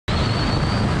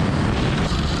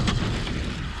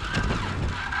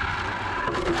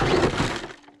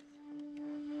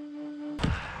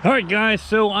All right, guys,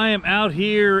 so I am out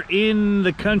here in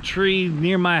the country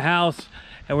near my house,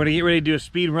 and we're gonna get ready to do a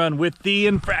speed run with the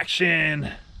Infraction.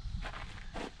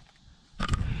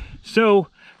 So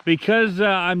because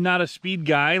I'm not a speed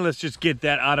guy, let's just get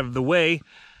that out of the way.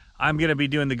 I'm gonna be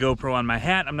doing the GoPro on my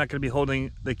hat. I'm not gonna be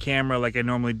holding the camera like I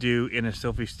normally do in a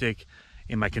selfie stick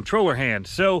in my controller hand.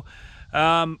 So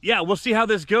yeah, we'll see how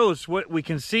this goes, what we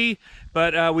can see.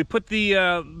 But we put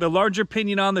the larger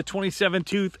pinion on, the 27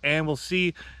 tooth, and we'll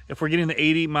see if we're getting the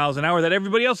 80 miles an hour that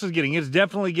everybody else is getting. It's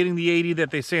definitely getting the 80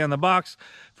 that they say on the box.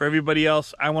 For everybody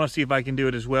else, I want to see if I can do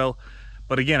it as well.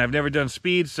 But again, I've never done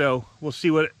speed, so we'll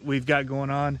see what we've got going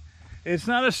on. It's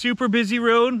not a super busy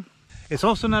road. It's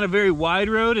also not a very wide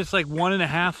road. It's like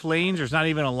 1.5 lanes. There's not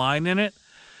even a line in it.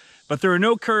 But there are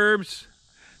no curbs.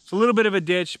 It's a little bit of a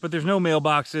ditch, but there's no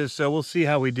mailboxes, so we'll see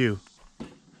how we do.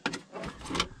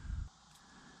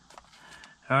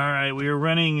 All right, we are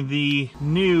running the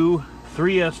new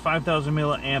 3S 5000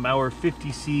 milliamp hour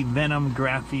 50C Venom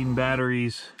graphene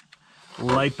batteries,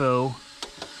 LiPo.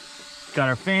 Got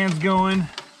our fans going.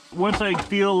 Once I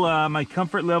feel my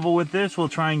comfort level with this, we'll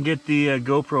try and get the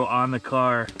GoPro on the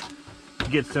car to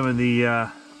get some of the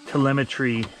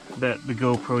telemetry that the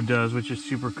GoPro does, which is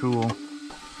super cool.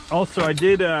 Also, I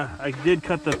did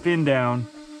cut the fin down.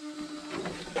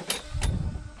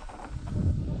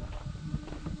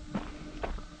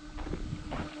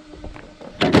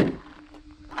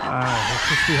 Alright, let's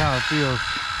just see how it feels.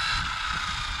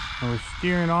 And we're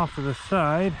steering off to the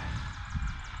side.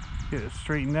 Get it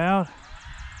straightened out.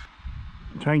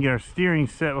 Try and get our steering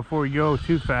set before we go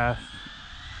too fast.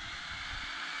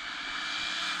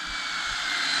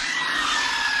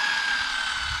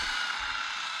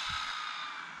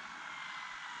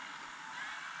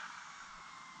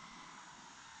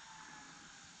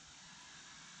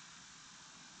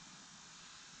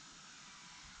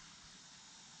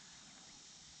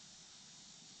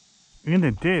 In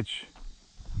the ditch.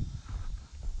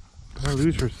 Did I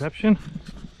lose reception?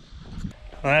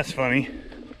 Well, that's funny.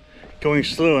 Going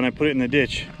slow and I put it in the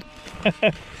ditch.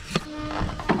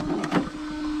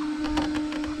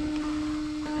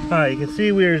 Alright, you can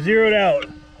see we are zeroed out.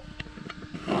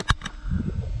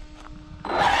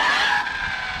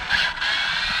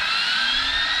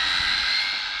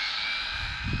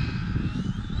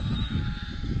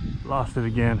 Lost it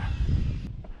again.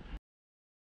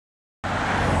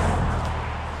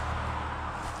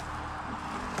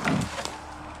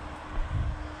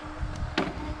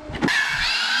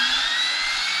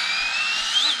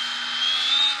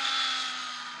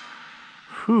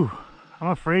 Whew, I'm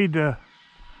afraid to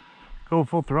go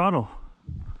full throttle.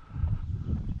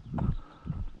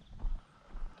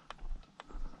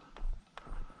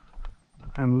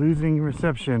 I'm losing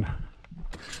reception.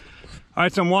 All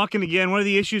right, so I'm walking again. One of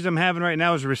the issues I'm having right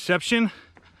now is reception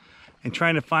and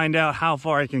trying to find out how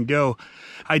far I can go.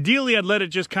 Ideally, I'd let it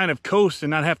just kind of coast and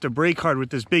not have to brake hard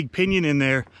with this big pinion in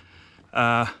there.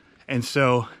 And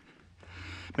so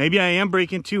maybe I am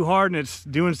braking too hard and it's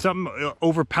doing something,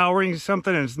 overpowering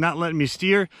something, and it's not letting me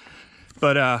steer.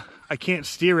 But I can't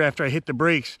steer after I hit the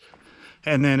brakes,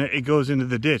 and then it goes into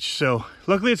the ditch. So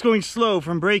luckily it's going slow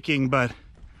from braking, but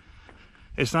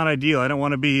it's not ideal. I don't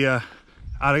want to be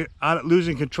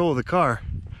losing control of the car.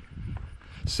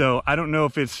 So I don't know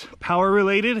if it's power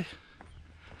related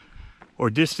or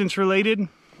distance related,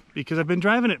 because I've been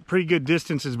driving at pretty good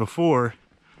distances before.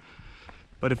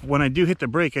 But when I do hit the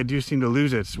brake, I do seem to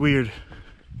lose it. It's weird.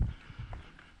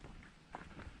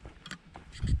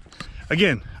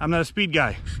 Again, I'm not a speed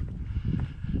guy,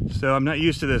 so I'm not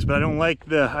used to this, but I don't like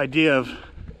the idea of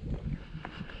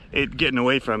it getting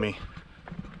away from me.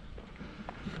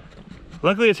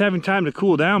 Luckily, it's having time to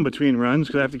cool down between runs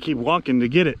because I have to keep walking to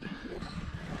get it.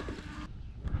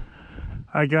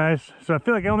 All right, guys, so I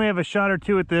feel like I only have a shot or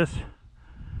two at this,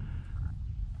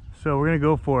 so we're gonna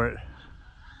go for it.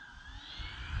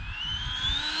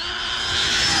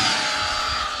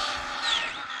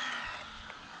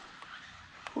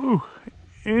 Ooh,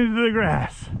 into the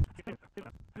grass.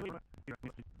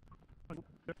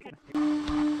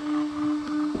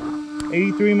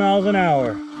 83 miles an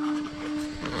hour.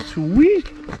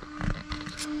 Sweet.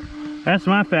 That's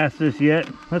my fastest yet.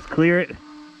 Let's clear it.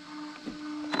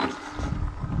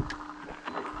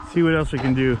 See what else we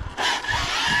can do.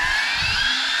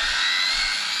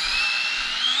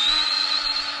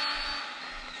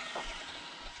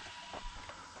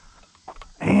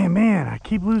 And man, I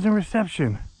keep losing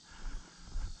reception.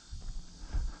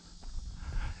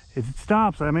 It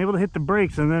stops, I'm able to hit the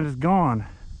brakes and then it's gone.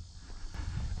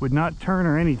 Would not turn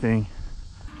or anything.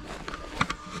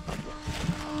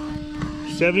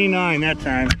 79 that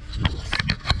time.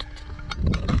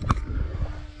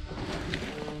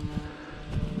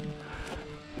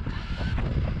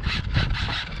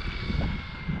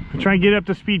 Try and get up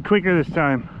to speed quicker this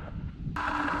time.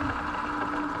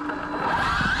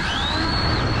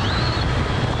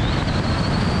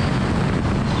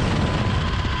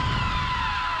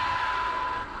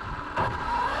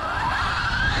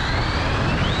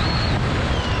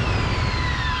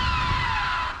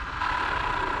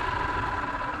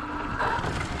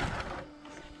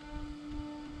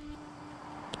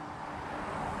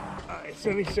 All right,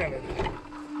 77.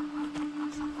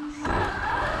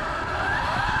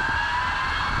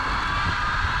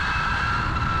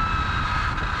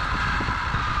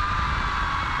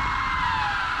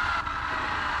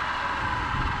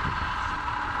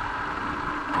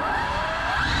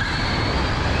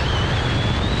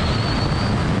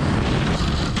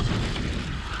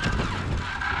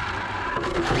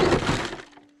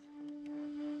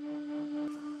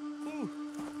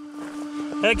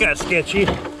 That got sketchy.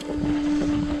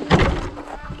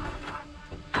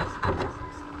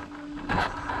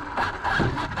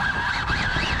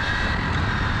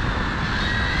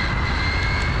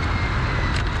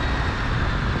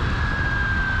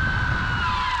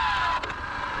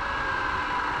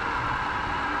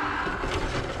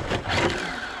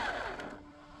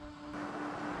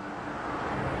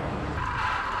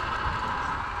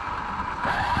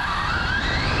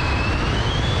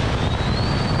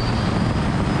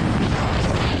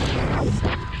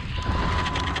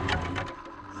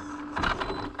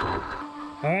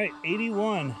 All right,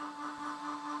 81.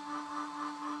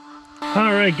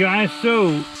 All right, guys,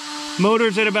 so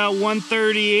motor's at about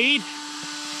 138.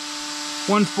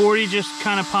 140 just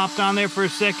kind of popped on there for a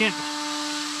second.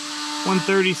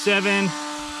 137.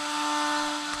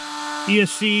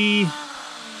 ESC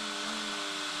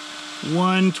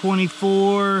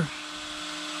 124.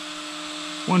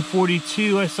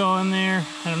 142 I saw in there.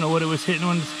 I don't know what it was hitting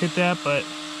when it hit that, but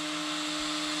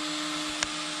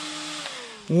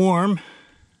warm.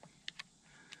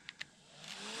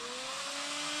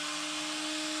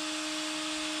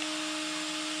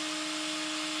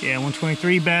 Yeah,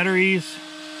 123 batteries.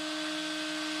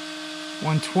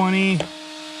 120. A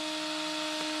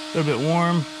little bit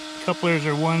warm. Couplers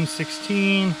are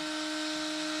 116.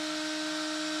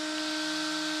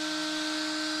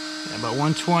 Yeah, about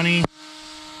 120.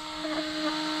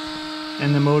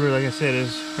 And the motor, like I said,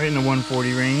 is right in the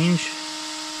 140 range.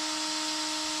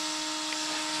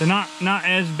 So not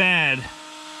as bad.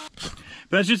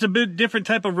 But that's just a bit different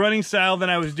type of running style than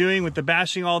I was doing with the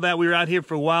bashing, all that. We were out here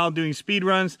for a while doing speed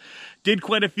runs. Did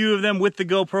quite a few of them with the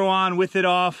GoPro on, with it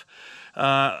off.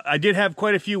 I did have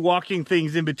quite a few walking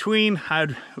things in between.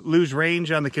 I'd lose range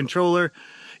on the controller.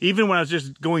 Even when I was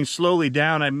just going slowly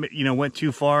down, I went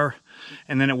too far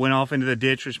and then it went off into the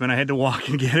ditch, which meant I had to walk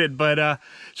and get it. But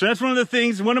so that's one of the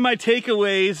things, one of my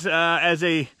takeaways as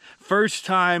a first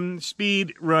time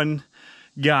speed run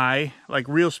guy, like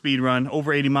real speed run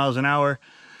over 80 miles an hour,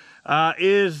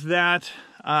 is that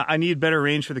I need better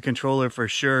range for the controller for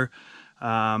sure.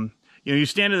 You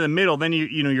stand in the middle, then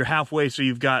you're halfway, so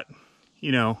you've got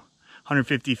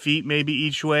 150 feet maybe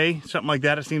each way, something like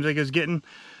that. It seems like it's getting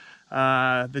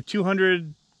the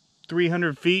 200,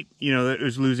 300 feet, it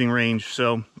was losing range.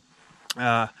 So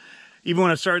even when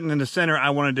I was starting in the center, I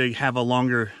wanted to have a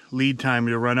longer lead time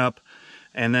to run up,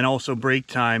 and then also brake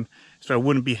time, so I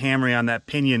wouldn't be hammering on that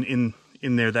pinion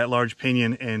in there, that large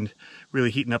pinion, and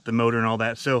really heating up the motor and all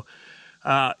that. So,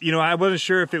 I wasn't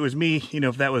sure if it was me,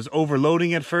 if that was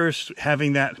overloading at first,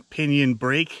 having that pinion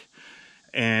break,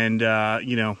 and,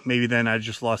 maybe then I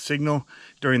just lost signal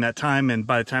during that time, and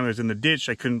by the time I was in the ditch,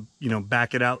 I couldn't,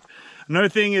 back it out. Another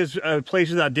thing is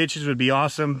places without ditches would be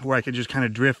awesome, where I could just kind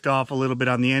of drift off a little bit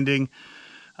on the ending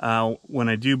when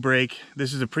I do brake.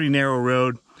 This is a pretty narrow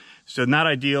road, so not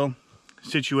ideal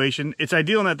situation. It's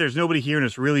ideal in that there's nobody here and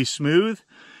it's really smooth,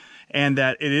 and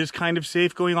that it is kind of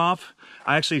safe going off.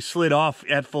 I actually slid off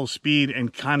at full speed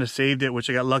and kind of saved it,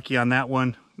 which I got lucky on that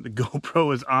one. The GoPro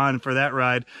was on for that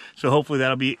ride, so hopefully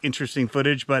that'll be interesting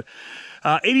footage. But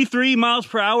 83 miles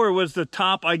per hour was the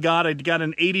top I got. I got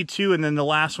an 82, and then the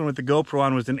last one with the GoPro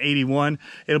on was an 81.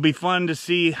 It'll be fun to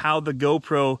see how the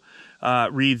GoPro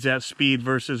reads that speed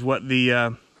versus what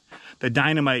the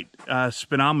Dynamite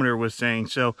speedometer was saying.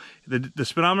 So the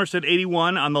speedometer said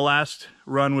 81 on the last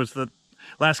run, was the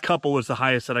last couple was the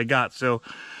highest that I got. So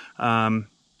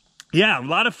yeah, a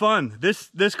lot of fun.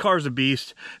 This car's a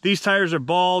beast. These tires are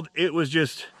bald. It was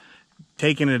just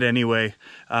taking it anyway.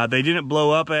 They didn't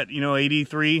blow up at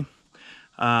 83,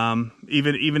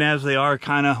 even as they are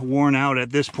kind of worn out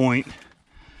at this point.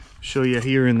 Show you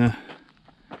here in the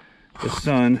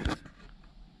sun.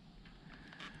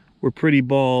 We're pretty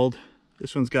bald.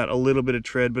 This one's got a little bit of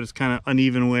tread, but it's kind of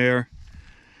uneven wear.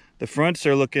 The fronts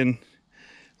are looking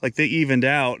like they evened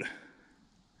out.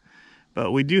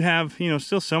 But we do have, you know,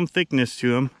 still some thickness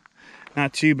to them.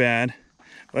 Not too bad.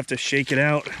 We'll have to shake it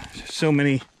out. So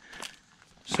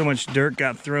much dirt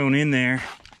got thrown in there.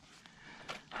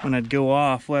 When I'd go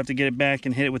off, we'll have to get it back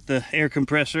and hit it with the air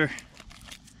compressor.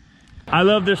 I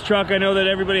love this truck. I know that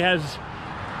everybody has,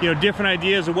 you know, different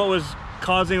ideas of what was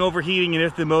causing overheating and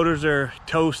if the motors are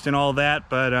toast and all that,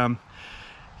 but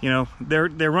you know,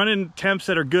 they're running temps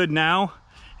that are good now,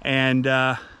 and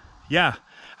yeah,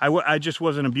 I just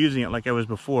wasn't abusing it like I was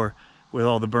before with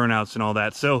all the burnouts and all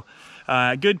that. So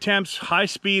good temps, high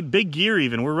speed, big gear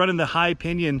even. We're running the high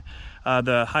pinion,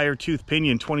 the higher tooth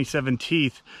pinion, 27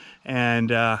 teeth,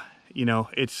 and you know,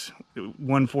 it's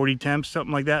 140 temps,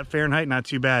 something like that, Fahrenheit, not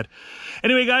too bad.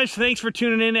 Anyway, guys, thanks for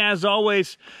tuning in as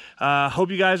always. Hope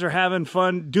you guys are having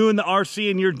fun doing the RC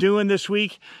and you're doing this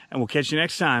week, and we'll catch you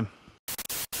next time.